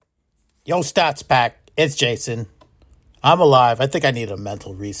Yo, Stats Pack. It's Jason. I'm alive. I think I need a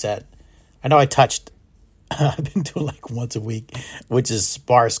mental reset. I know I touched. I've been doing like once a week, which is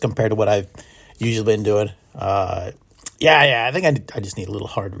sparse compared to what I've usually been doing. Yeah. I think I just need a little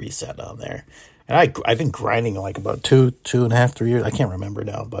hard reset on there. And I've been grinding like about 2.5, 3 years. I can't remember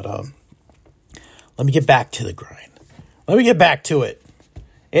now, but let me get back to the grind. Let me get back to it.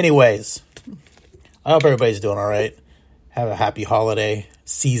 Anyways, I hope everybody's doing all right. Have a happy holiday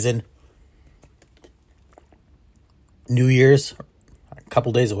season. New Year's, a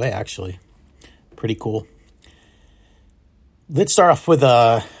couple days away, actually. Pretty cool. Let's start off with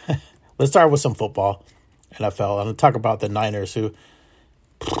some football, NFL. I'm going to talk about the Niners, who,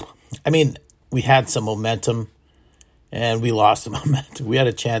 we had some momentum, and we lost the momentum. We had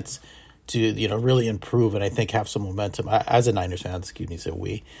a chance to, really improve, and I think have some momentum. As a Niners fan,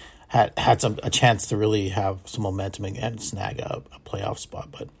 we had a chance to really have some momentum and snag a playoff spot,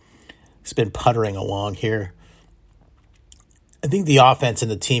 but it's been puttering along here. I think the offense and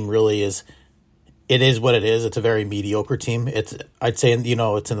the team really is what it is. It's a very mediocre team. I'd say,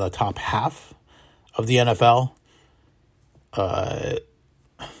 it's in the top half of the NFL.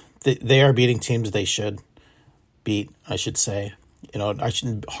 They are beating teams they should beat, I should say. I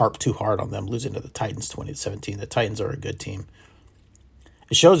shouldn't harp too hard on them losing to the Titans 2017. The Titans are a good team.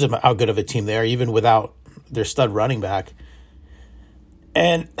 It shows them how good of a team they are, even without their stud running back.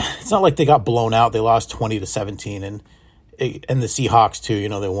 And it's not like they got blown out. They lost 20-17, and the Seahawks too.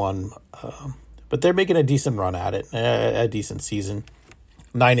 They won, but they're making a decent run at it, a decent season.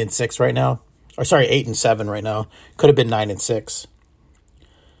 9-6 right now, or sorry, 8-7 right now. Could have been 9-6.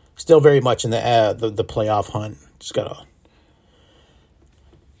 Still very much in the playoff hunt.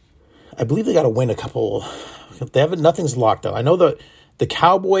 I believe they got to win a couple. Nothing's locked up. I know the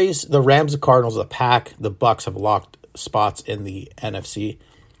Cowboys, the Rams, the Cardinals, the Pack, the Bucks have locked spots in the NFC.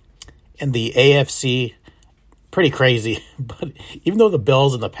 In the AFC, pretty crazy. But even though the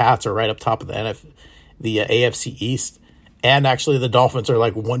Bills and the Pats are right up top of the AFC East, and actually the Dolphins are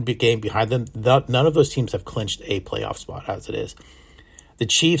like one big game behind them, none of those teams have clinched a playoff spot as it is. The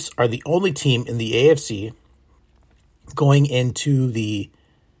Chiefs are the only team in the AFC going into the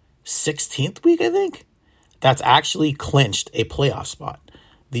 16th week, I think, that's actually clinched a playoff spot.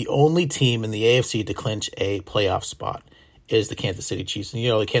 The only team in the AFC to clinch a playoff spot is the Kansas City Chiefs. And,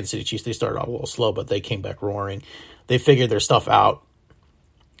 the Kansas City Chiefs, they started off a little slow, but they came back roaring. They figured their stuff out.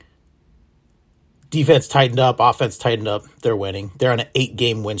 Defense tightened up. Offense tightened up. They're winning. They're on an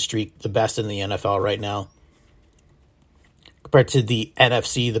 8-game win streak, the best in the NFL right now. Compared to the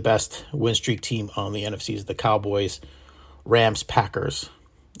NFC, the best win streak team on the NFC is the Cowboys, Rams, Packers,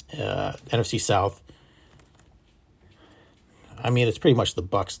 NFC South. It's pretty much the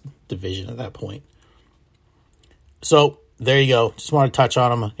Bucks division at that point. So there you go. Just want to touch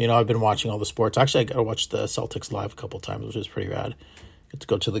on them. I've been watching all the sports. Actually, I got to watch the Celtics live a couple times, which is pretty rad. Get to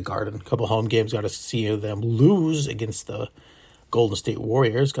go to the Garden. A couple home games. Got to see them lose against the Golden State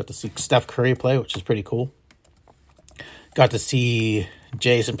Warriors. Got to see Steph Curry play, which is pretty cool. Got to see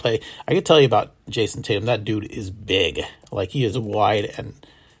Jason play. I can tell you about Jason Tatum. That dude is big. Like, he is wide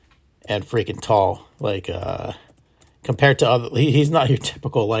and freaking tall. Like, compared to other, he's not your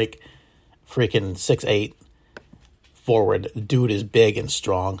typical, like, freaking 6'8" forward. The dude is big and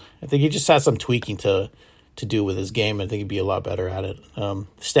strong. I think he just has some tweaking to do with his game. I think he'd be a lot better at it.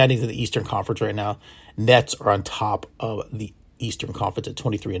 Standings in the Eastern Conference right now, Nets are on top of the Eastern Conference at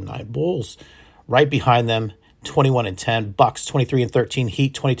 23-9. Bulls right behind them, 21-10. Bucks 23-13.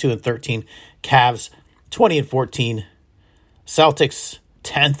 Heat 22-13. Cavs 20-14. Celtics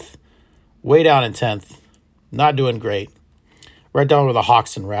 10th, way down in 10th. Not doing great. Right down with the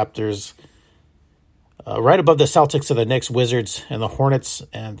Hawks and Raptors. Right above the Celtics are the Knicks, Wizards, and the Hornets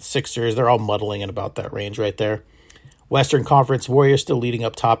and Sixers. They're all muddling in about that range right there. Western Conference, Warriors still leading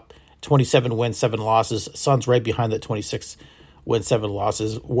up top. 27 wins, 7 losses. Suns right behind that 26 wins, 7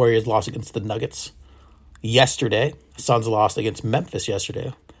 losses. Warriors lost against the Nuggets yesterday. Suns lost against Memphis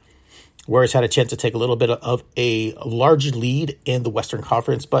yesterday. Warriors had a chance to take a little bit of a large lead in the Western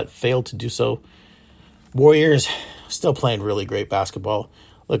Conference, but failed to do so. Warriors still playing really great basketball.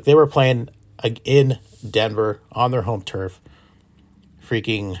 Look, they were playing in Denver on their home turf.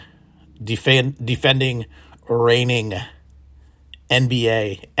 Freaking defending, reigning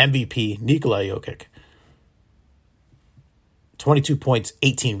NBA MVP Nikola Jokic. 22 points,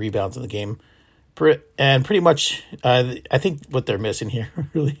 18 rebounds in the game. And pretty much, I think what they're missing here,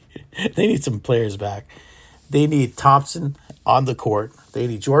 really, they need some players back. They need Thompson on the court. They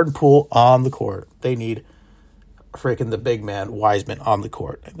need Jordan Poole on the court. They need freaking the big man Wiseman on the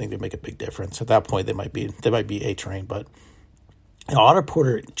court. I think they make a big difference. At that point, they might be A-Train, but Otto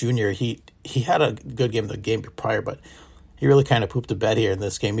Porter Jr., he had a good game the game prior, but he really kind of pooped the bed here in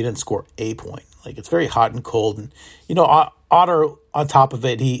this game. He didn't score a point. Like, it's very hot and cold. And, Otter, on top of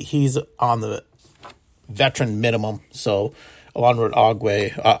it, he's on the veteran minimum. So, along with Andre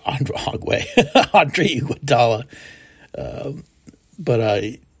Iguodala. But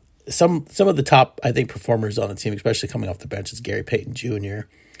some of the top, I think, performers on the team, especially coming off the bench, is Gary Payton Jr.,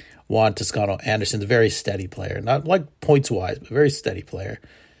 Juan Toscano-Anderson's a very steady player. Not like points-wise, but very steady player.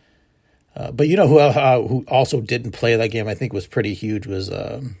 But who also didn't play that game, I think was pretty huge, was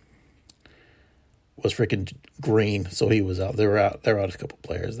freaking Green. So he was out. They were out a couple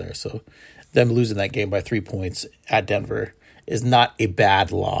players there. So them losing that game by 3 points at Denver is not a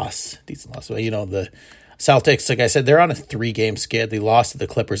bad loss. Decent loss. So, the Celtics, like I said, they're on a 3-game skid. They lost to the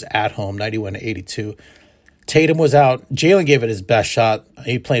Clippers at home, 91-82. Tatum was out. Jalen gave it his best shot.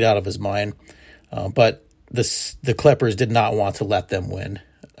 He played out of his mind. But the Clippers did not want to let them win.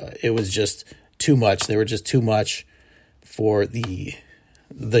 It was just too much. They were just too much for the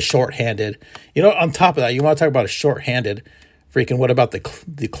shorthanded. On top of that, you want to talk about a shorthanded. Freaking, what about the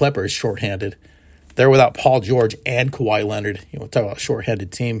Clippers shorthanded? They're without Paul George and Kawhi Leonard. You want to talk about a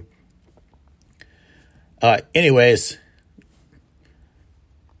shorthanded team. Anyways,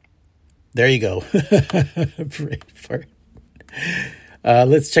 there you go.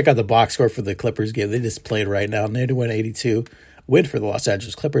 Let's check out the box score for the Clippers game. They just played right now. 91-82. Win for the Los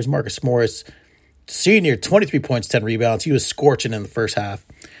Angeles Clippers. Marcus Morris, senior, 23 points, 10 rebounds. He was scorching in the first half.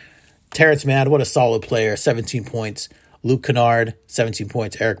 Terrence Mann, what a solid player, 17 points. Luke Kennard, 17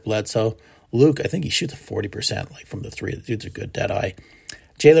 points. Eric Bledsoe. Luke, I think he shoots 40% from the three. The dude's a good dead eye.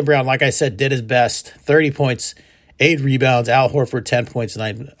 Jaylen Brown, like I said, did his best. 30 points, 8 rebounds. Al Horford, 10 points,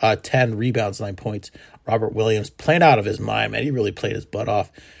 10 rebounds, 9 points. Robert Williams playing out of his mind, man. He really played his butt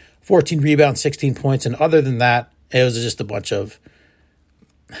off. 14 rebounds, 16 points. And other than that, it was just a bunch of,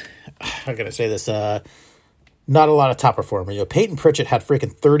 how can I say this, not a lot of top performers. Peyton Pritchett had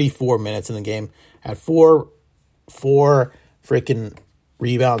freaking 34 minutes in the game, had four freaking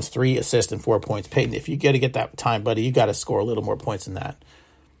rebounds, 3 assists, and 4 points. Peyton, if you got to get that time, buddy, you got to score a little more points than that.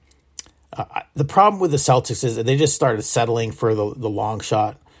 The problem with the Celtics is that they just started settling for the long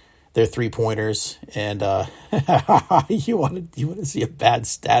shot, their 3-pointers, and you want to see a bad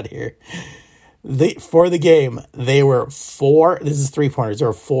stat here. For the game, they were 4. This is 3-pointers. They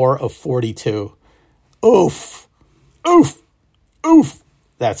were 4 of 42. Oof.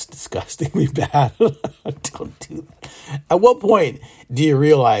 That's disgustingly bad. Don't do that. At what point do you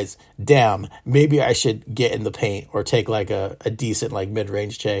realize, damn, maybe I should get in the paint or take like a decent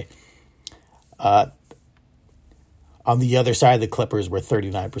mid-range J? On the other side, the Clippers were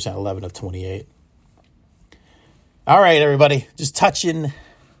 39%, 11 of 28. All right, everybody, just touching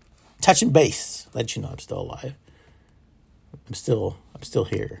base. Let you know I'm still alive. I'm still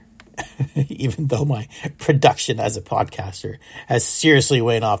here. Even though my production as a podcaster has seriously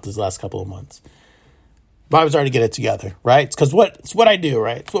waned off these last couple of months. But I was already get it together, right? It's what I do,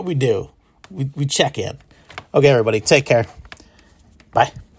 right? It's what we do. We check in. Okay, everybody, take care. Bye.